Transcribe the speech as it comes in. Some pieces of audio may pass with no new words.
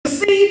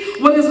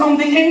see what is on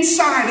the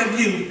inside of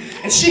you.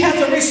 And she has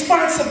a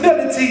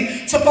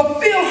responsibility to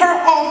fulfill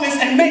her office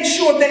and make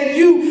sure that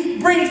you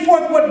bring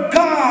forth what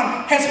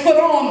God has put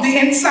on the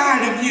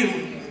inside of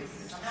you.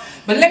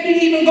 But let me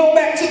even go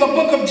back to the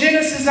book of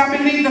Genesis, I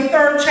believe the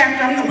 3rd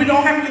chapter. We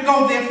don't have to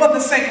go there for the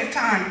sake of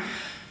time.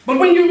 But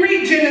when you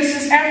read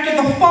Genesis,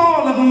 after the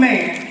fall of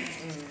man,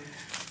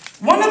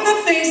 one of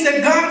the things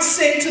that God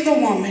said to the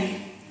woman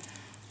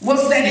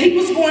was that he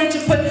was going to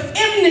put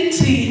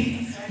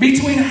enmity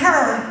between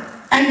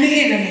her and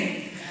the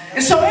enemy.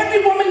 And so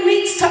every woman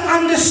needs to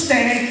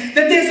understand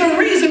that there's a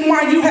reason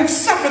why you have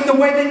suffered the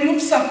way that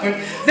you've suffered.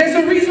 There's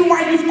a reason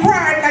why you've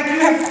cried like you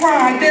have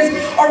cried. There's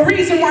a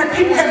reason why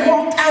people have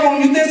walked out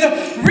on you. There's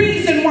a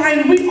reason why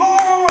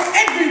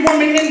every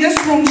woman in this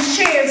room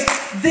shares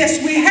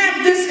this. We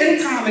have this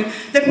in common,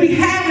 that we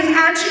have an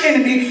arch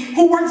enemy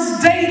who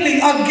works daily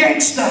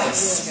against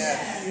us.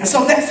 And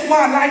so that's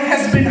why life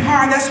has been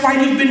hard. That's why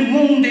you've been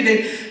wounded.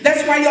 And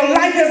that's why your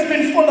life has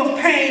been full of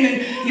pain.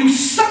 And you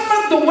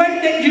suffered the way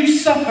that you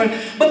suffered.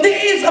 But there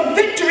is a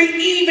victory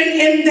even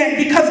in that,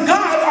 because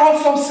God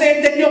also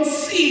said that your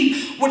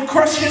seed would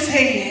crush his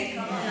head.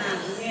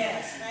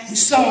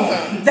 So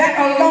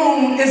that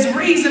alone is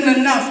reason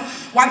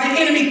enough why the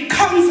enemy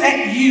comes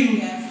at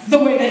you the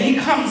way that he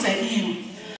comes at you.